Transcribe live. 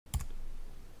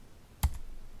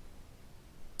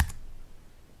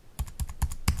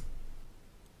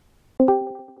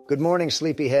Good morning,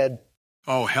 sleepyhead.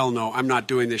 Oh, hell no. I'm not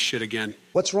doing this shit again.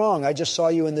 What's wrong? I just saw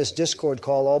you in this Discord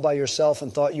call all by yourself and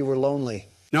thought you were lonely.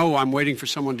 No, I'm waiting for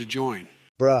someone to join.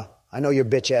 Bruh, I know your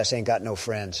bitch ass ain't got no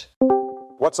friends.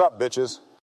 What's up, bitches?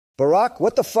 Barack,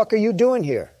 what the fuck are you doing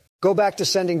here? Go back to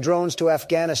sending drones to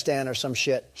Afghanistan or some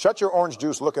shit. Shut your orange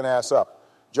juice looking ass up.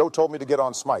 Joe told me to get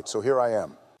on Smite, so here I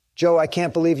am. Joe, I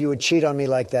can't believe you would cheat on me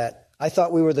like that. I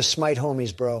thought we were the Smite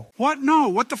homies, bro. What? No,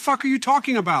 what the fuck are you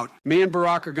talking about? Me and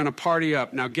Barack are gonna party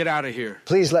up. Now get out of here.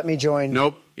 Please let me join.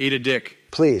 Nope. Eat a dick.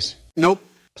 Please. Nope.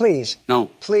 Please.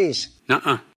 No. Please.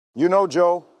 Nuh-uh. You know,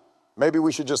 Joe, maybe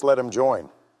we should just let him join.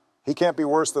 He can't be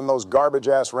worse than those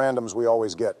garbage-ass randoms we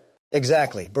always get.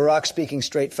 Exactly. Barack speaking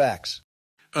straight facts.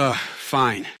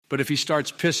 Fine. But if he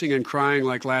starts pissing and crying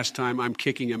like last time, I'm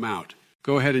kicking him out.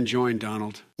 Go ahead and join,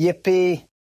 Donald. Yippee.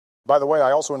 By the way,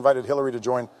 I also invited Hillary to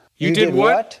join. You did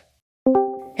what?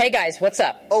 Hey guys, what's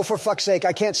up? Oh, for fuck's sake,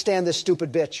 I can't stand this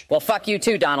stupid bitch. Well, fuck you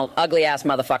too, Donald. Ugly ass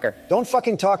motherfucker. Don't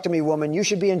fucking talk to me, woman. You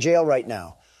should be in jail right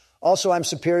now. Also, I'm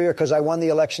superior because I won the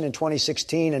election in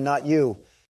 2016 and not you.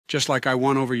 Just like I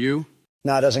won over you?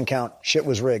 Nah, doesn't count. Shit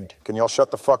was rigged. Can y'all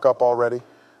shut the fuck up already?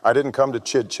 I didn't come to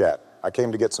chit-chat. I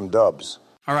came to get some dubs.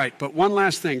 All right, but one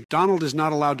last thing. Donald is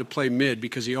not allowed to play mid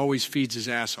because he always feeds his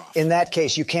ass off. In that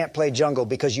case, you can't play jungle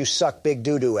because you suck big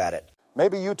doo-doo at it.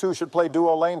 Maybe you two should play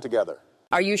duo lane together.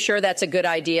 Are you sure that's a good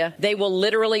idea? They will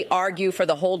literally argue for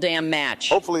the whole damn match.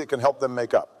 Hopefully it can help them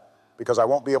make up, because I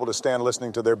won't be able to stand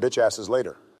listening to their bitch asses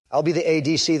later. I'll be the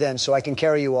ADC then, so I can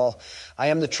carry you all. I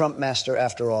am the Trump master,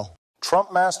 after all.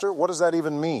 Trump master? What does that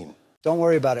even mean? Don't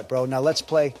worry about it, bro. Now let's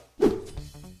play.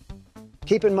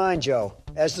 Keep in mind, Joe,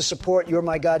 as the support, you're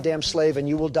my goddamn slave and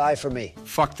you will die for me.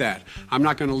 Fuck that. I'm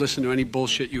not going to listen to any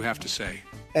bullshit you have to say.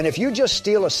 And if you just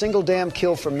steal a single damn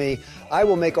kill from me, I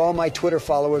will make all my Twitter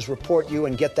followers report you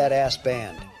and get that ass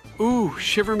banned. Ooh,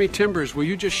 shiver me timbers. Will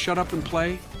you just shut up and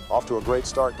play? Off to a great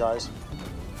start, guys.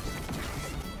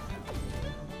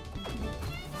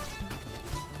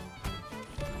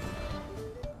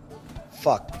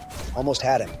 Fuck. Almost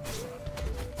had him.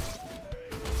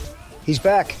 He's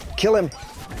back. Kill him.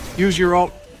 Use your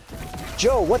ult.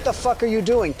 Joe, what the fuck are you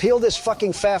doing? Peel this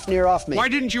fucking Fafnir off me. Why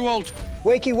didn't you ult?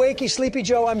 Wakey, wakey, Sleepy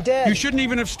Joe, I'm dead. You shouldn't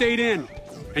even have stayed in.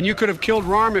 And you could have killed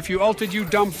Rarm if you ulted, you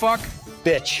dumb fuck.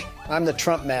 Bitch, I'm the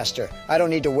Trump master. I don't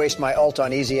need to waste my ult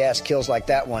on easy-ass kills like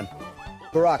that one.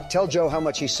 Barack, tell Joe how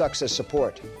much he sucks as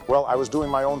support. Well, I was doing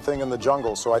my own thing in the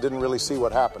jungle, so I didn't really see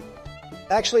what happened.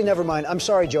 Actually, never mind. I'm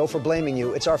sorry, Joe, for blaming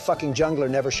you. It's our fucking jungler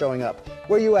never showing up.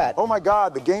 Where you at? Oh my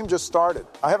God, the game just started.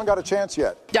 I haven't got a chance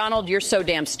yet. Donald, you're so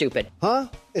damn stupid. Huh?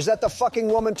 Is that the fucking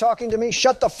woman talking to me?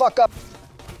 Shut the fuck up.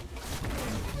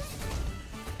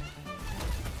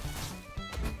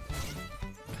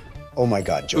 Oh my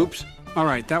God, Joe. Oops. All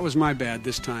right, that was my bad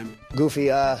this time. Goofy,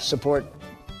 support.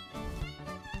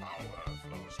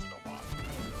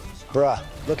 Bruh,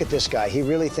 look at this guy. He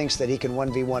really thinks that he can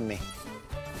 1v1 me.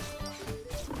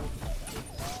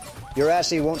 Your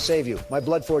assy won't save you. My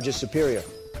Bloodforge is superior.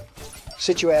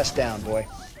 Sit your ass down, boy.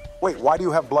 Wait, why do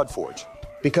you have Bloodforge?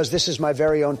 Because this is my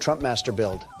very own Trump Master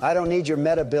build. I don't need your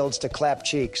meta builds to clap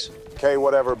cheeks. Okay,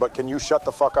 whatever, but can you shut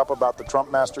the fuck up about the Trump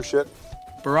master shit?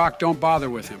 Barack, don't bother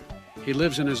with him. He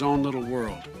lives in his own little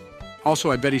world.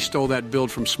 Also, I bet he stole that build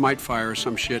from Smitefire or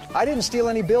some shit. I didn't steal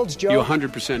any builds, Joe. You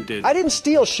 100% did. I didn't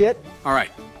steal shit. All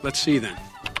right, let's see then.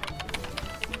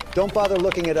 Don't bother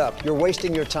looking it up. You're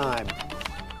wasting your time.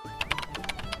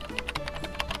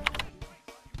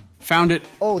 Found it.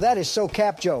 Oh, that is so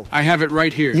cap, Joe. I have it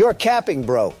right here. You're capping,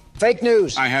 bro. Fake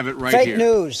news. I have it right Fake here.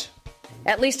 news.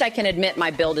 At least I can admit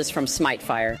my build is from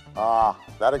Smitefire. Ah,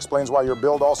 that explains why your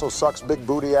build also sucks big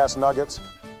booty ass nuggets.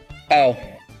 Oh.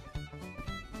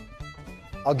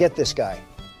 I'll get this guy.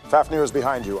 Fafnir is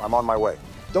behind you. I'm on my way.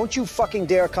 Don't you fucking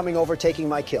dare coming over taking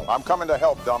my kill. I'm coming to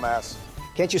help, dumbass.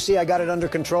 Can't you see I got it under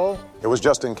control? It was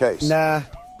just in case. Nah.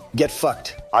 Get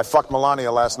fucked. I fucked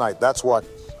Melania last night, that's what.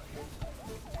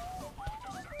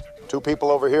 2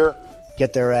 people over here.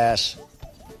 Get their ass.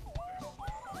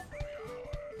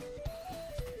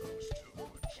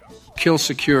 Kill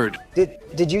secured.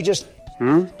 Did you just...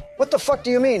 What the fuck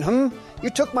do you mean, You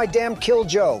took my damn kill,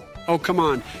 Joe. Oh, come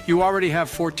on. You already have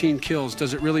 14 kills.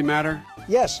 Does it really matter?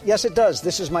 Yes, it does.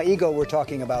 This is my ego we're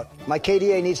talking about. My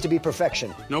KDA needs to be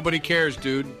perfection. Nobody cares,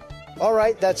 dude. All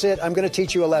right, that's it. I'm going to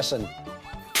teach you a lesson.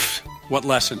 What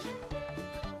lesson?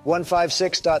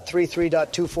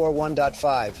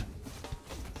 156.33.241.5.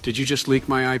 Did you just leak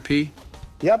my IP?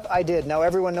 Yep, I did. Now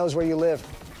everyone knows where you live.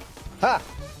 Ha!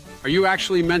 Are you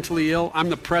actually mentally ill?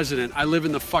 I'm the president. I live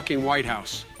in the fucking White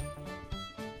House.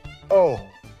 Oh.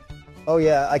 Oh,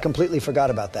 yeah, I completely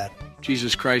forgot about that.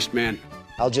 Jesus Christ, man.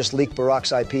 I'll just leak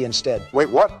Barack's IP instead. Wait,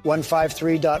 what?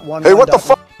 153.11. Hey, what the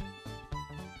fuck?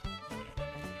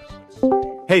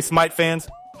 Hey, Smite fans.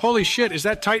 Holy shit, is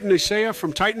that Titan Isaiah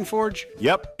from Titan Forge?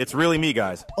 Yep, it's really me,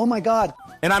 guys. Oh my god.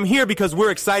 And I'm here because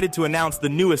we're excited to announce the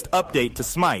newest update to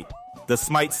Smite, the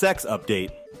Smite Sex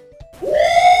update.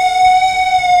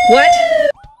 What?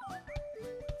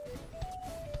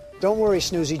 Don't worry,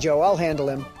 Snoozy Joe. I'll handle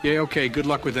him. Yeah, okay, good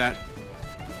luck with that.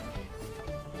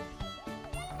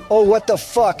 Oh, what the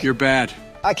fuck? You're bad.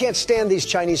 I can't stand these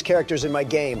Chinese characters in my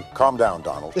game. Calm down,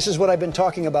 Donald. This is what I've been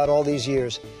talking about all these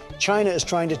years. China is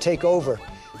trying to take over.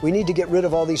 We need to get rid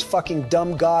of all these fucking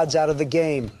dumb gods out of the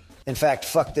game. In fact,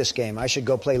 fuck this game. I should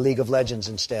go play League of Legends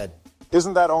instead.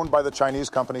 Isn't that owned by the Chinese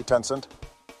company Tencent?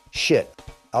 Shit.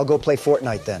 I'll go play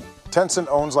Fortnite then. Tencent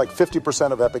owns like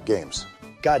 50% of Epic Games.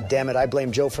 God damn it, I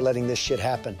blame Joe for letting this shit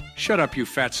happen. Shut up, you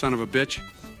fat son of a bitch.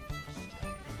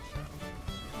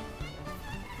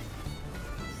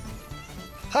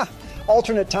 Ha!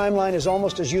 Alternate timeline is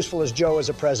almost as useful as Joe as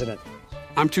a president.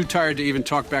 I'm too tired to even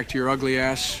talk back to your ugly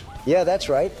ass. Yeah, that's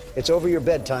right. It's over your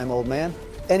bedtime, old man.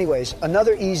 Anyways,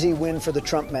 another easy win for the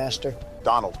Trump master.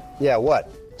 Donald, Yeah, what?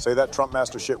 say that Trump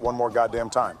master shit one more goddamn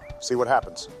time. See what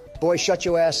happens. Boy, shut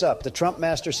your ass up. The Trump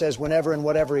master says whenever and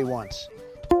whatever he wants.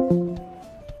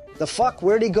 The fuck?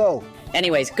 Where'd he go?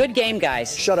 Anyways, good game,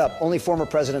 guys. Shut up. Only former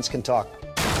presidents can talk.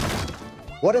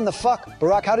 What in the fuck?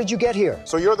 Barack, how did you get here?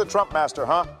 So you're the Trump master,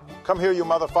 huh? Come here, you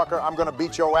motherfucker. I'm gonna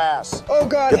beat your ass. Oh,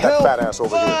 God, Get help! that fat ass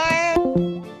over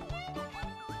here.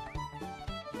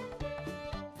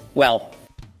 Well,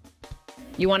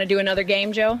 you want to do another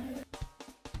game, Joe?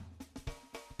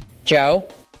 Joe?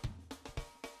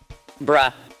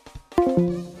 Bruh.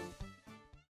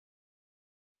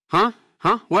 Huh?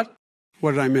 Huh? What?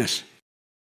 What did I miss?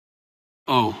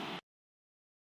 Oh.